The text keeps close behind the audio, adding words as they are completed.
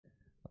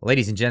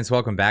Ladies and gents,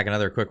 welcome back.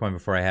 Another quick one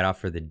before I head off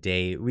for the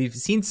day. We've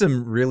seen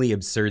some really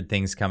absurd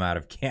things come out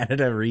of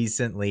Canada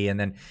recently, and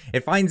then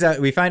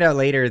we find out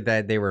later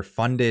that they were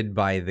funded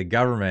by the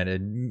government. A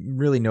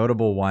really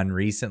notable one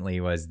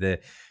recently was the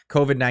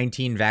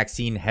COVID-19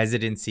 vaccine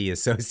hesitancy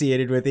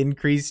associated with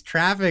increased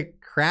traffic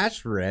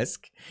crash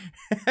risk.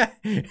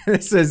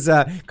 This is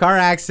car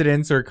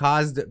accidents or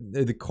caused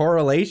the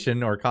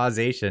correlation or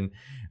causation.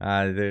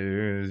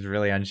 Was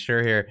really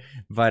unsure here,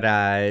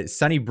 but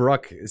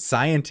Sunnybrook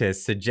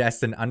scientists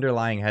suggest an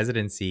underlying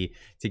hesitancy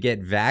to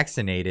get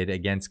vaccinated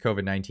against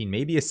COVID-19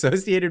 may be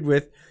associated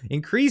with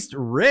increased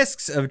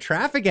risks of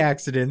traffic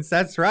accidents.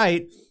 That's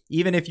right.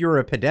 Even if you're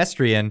a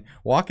pedestrian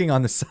walking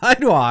on the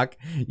sidewalk,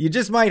 you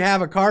just might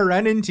have a car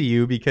run into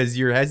you because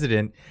you're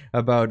hesitant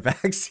about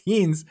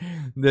vaccines.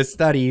 The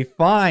study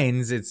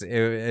finds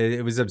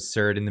it was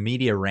absurd, and the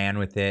media ran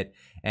with it.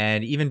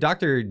 And even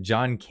Dr.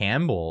 John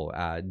Campbell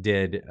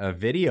did a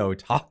video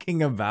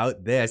talking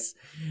about this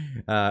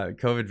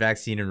COVID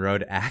vaccine and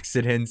road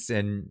accidents.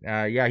 And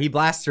yeah, he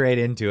blasts right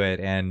into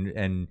it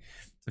and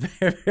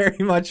very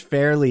much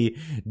fairly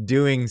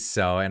doing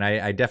so. And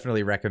I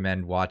definitely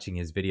recommend watching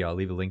his video. I'll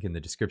leave a link in the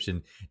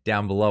description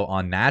down below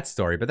on that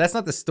story. But that's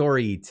not the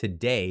story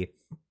today.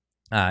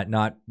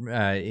 Not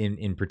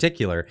in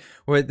particular.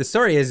 What the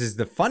story is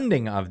the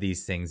funding of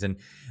these things. And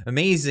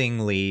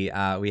amazingly,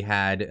 we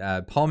had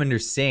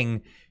Palminder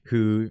Singh,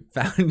 who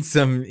found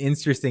some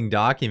interesting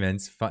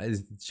documents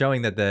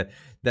showing that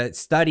that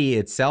study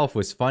itself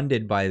was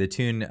funded by the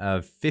tune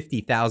of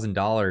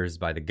 $50,000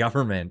 by the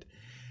government.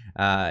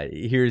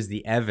 Here's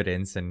the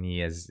evidence, and he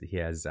has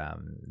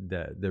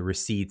the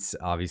receipts,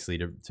 obviously,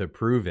 to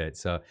prove it.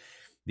 So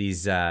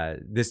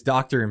this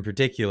doctor in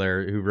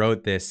particular who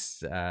wrote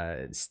this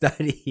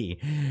study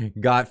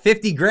got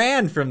 50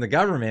 grand from the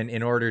government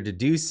in order to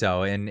do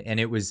so, and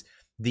it was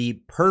the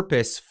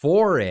purpose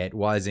for it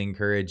was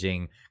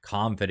encouraging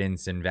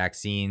confidence in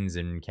vaccines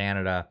in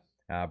Canada.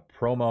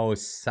 Promo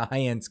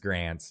science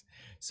grants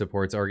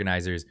supports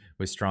organizers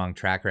with strong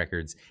track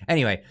records.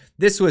 Anyway,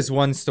 this was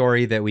one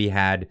story that we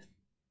had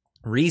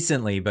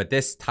recently, but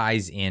this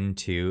ties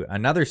into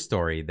another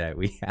story that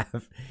we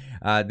have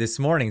this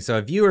morning. So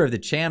a viewer of the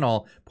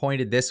channel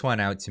pointed this one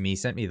out to me,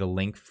 sent me the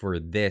link for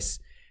this.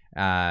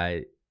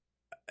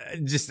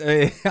 Just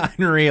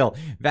unreal.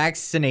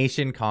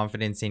 Vaccination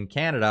confidence in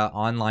Canada,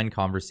 online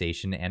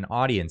conversation and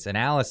audience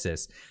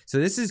analysis. So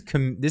this is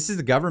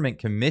the government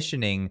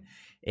commissioning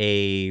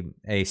a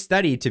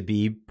study to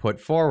be put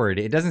forward.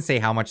 It doesn't say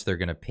how much they're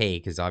going to pay,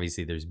 because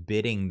obviously there's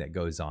bidding that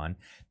goes on.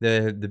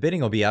 The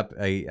bidding will be up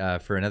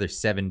for another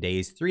 7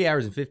 days, 3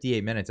 hours and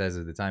 58 minutes as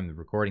of the time of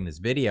recording this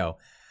video.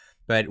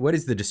 But what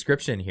is the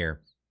description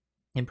here?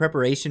 In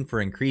preparation for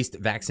increased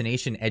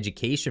vaccination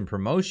education,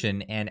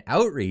 promotion, and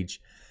outreach,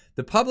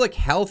 the Public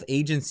Health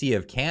Agency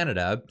of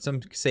Canada,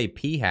 some say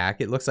PHAC,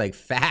 it looks like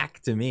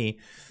FAC to me,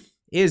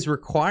 is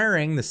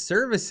requiring the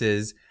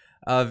services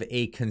of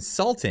a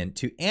consultant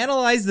to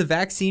analyze the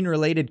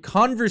vaccine-related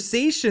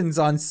conversations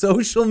on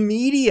social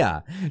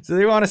media. So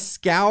they want to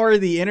scour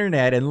the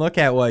internet and look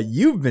at what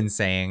you've been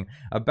saying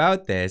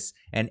about this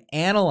and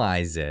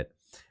analyze it.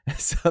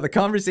 So the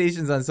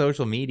conversations on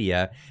social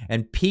media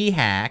and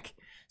PHAC,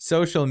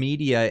 Social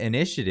Media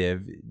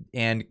Initiative,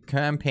 and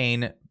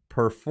campaign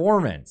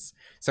performance.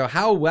 So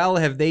how well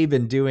have they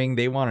been doing?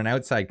 They want an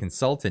outside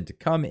consultant to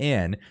come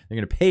in. They're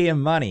going to pay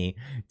him money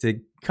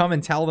to come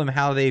and tell them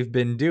how they've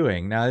been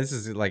doing. Now, this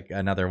is like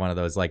another one of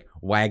those like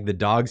wag the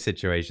dog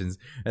situations.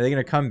 Are they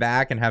going to come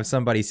back and have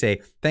somebody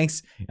say,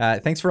 thanks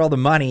for all the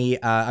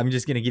money. I'm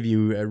just going to give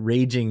you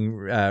raving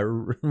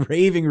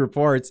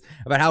reports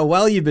about how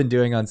well you've been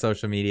doing on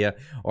social media?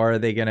 Or are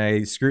they going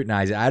to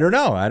scrutinize it? I don't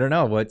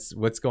know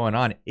what's going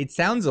on. It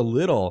sounds a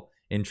little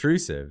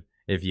intrusive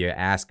if you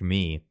ask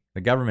me. The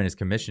government is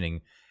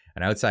commissioning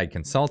an outside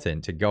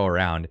consultant to go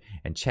around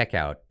and check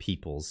out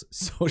people's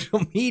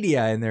social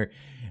media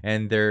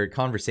and their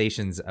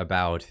conversations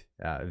about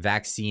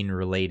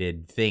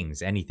vaccine-related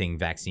things, anything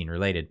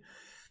vaccine-related.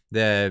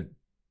 The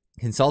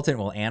consultant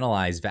will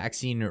analyze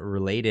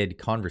vaccine-related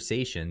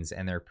conversations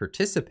and their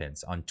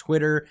participants on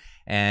Twitter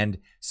and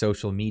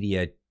social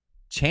media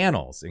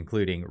channels,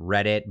 including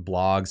Reddit,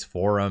 blogs,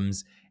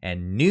 forums,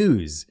 and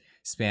news,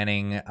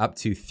 spanning up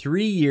to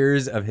 3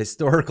 years of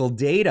historical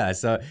data.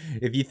 So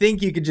if you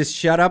think you could just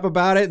shut up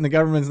about it and the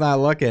government's not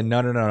looking,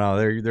 no.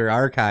 They're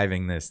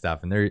archiving this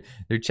stuff, and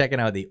they're checking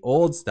out the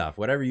old stuff,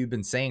 whatever you've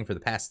been saying for the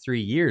past 3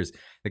 years.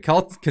 The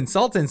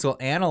consultants will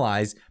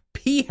analyze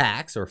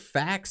PHACs or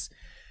FACs,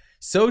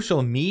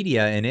 social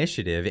media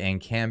initiative,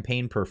 and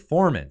campaign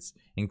performance,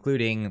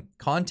 including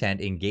content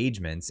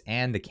engagements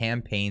and the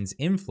campaign's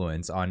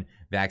influence on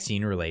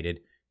vaccine-related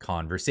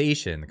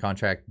conversation. The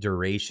contract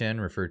duration,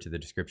 refer to the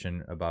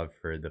description above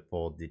for the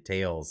full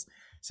details.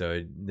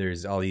 So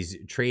there's all these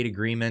trade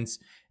agreements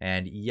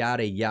and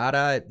yada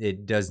yada. They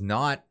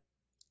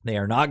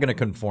are not going to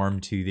conform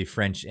to the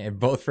French,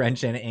 both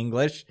French and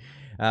English,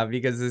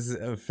 because this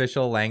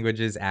Official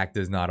Languages Act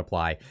does not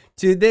apply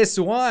to this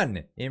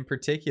one in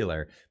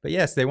particular. But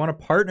yes, they want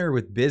to partner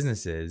with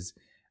businesses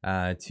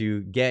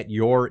to get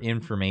your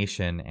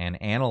information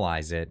and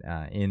analyze it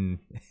in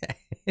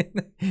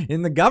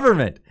in the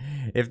government.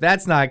 If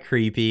that's not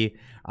creepy,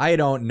 I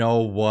don't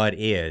know what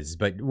is.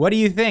 But what do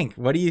you think?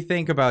 What do you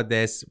think about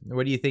this?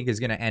 What do you think is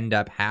going to end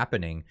up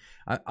happening?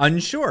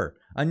 Unsure,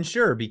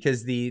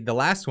 because the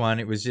last one,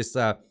 it was just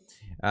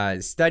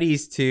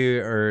studies to,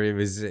 or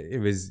it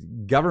was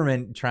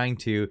government trying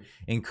to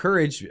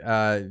encourage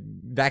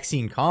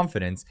vaccine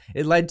confidence.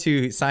 It led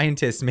to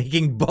scientists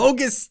making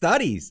bogus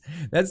studies.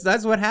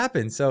 That's what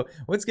happened. So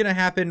what's going to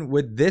happen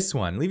with this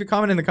one? Leave a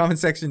comment in the comment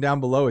section down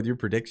below with your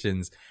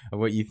predictions of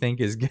what you think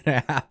is going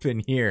to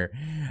happen here.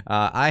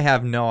 I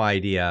have no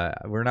idea.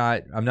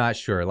 I'm not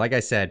sure. Like I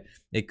said,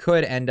 it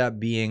could end up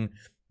being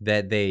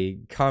that they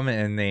come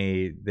and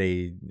they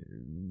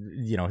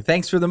you know,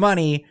 thanks for the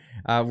money.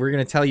 We're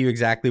going to tell you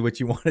exactly what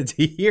you wanted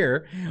to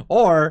hear.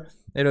 Or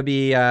it'll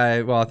be,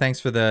 well, thanks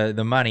for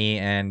the money,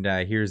 and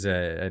here's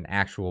an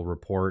actual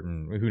report,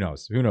 and who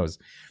knows? Who knows?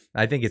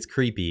 I think it's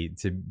creepy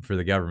for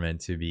the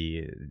government to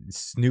be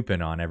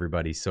snooping on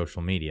everybody's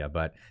social media,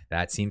 but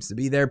that seems to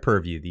be their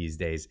purview these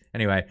days.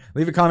 Anyway,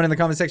 leave a comment in the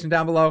comment section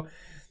down below.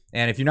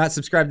 And if you're not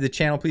subscribed to the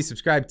channel, please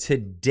subscribe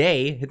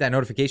today. Hit that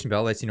notification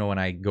bell. Lets you know when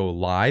I go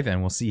live,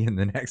 and we'll see you in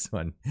the next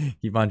one.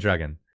 Keep on trucking.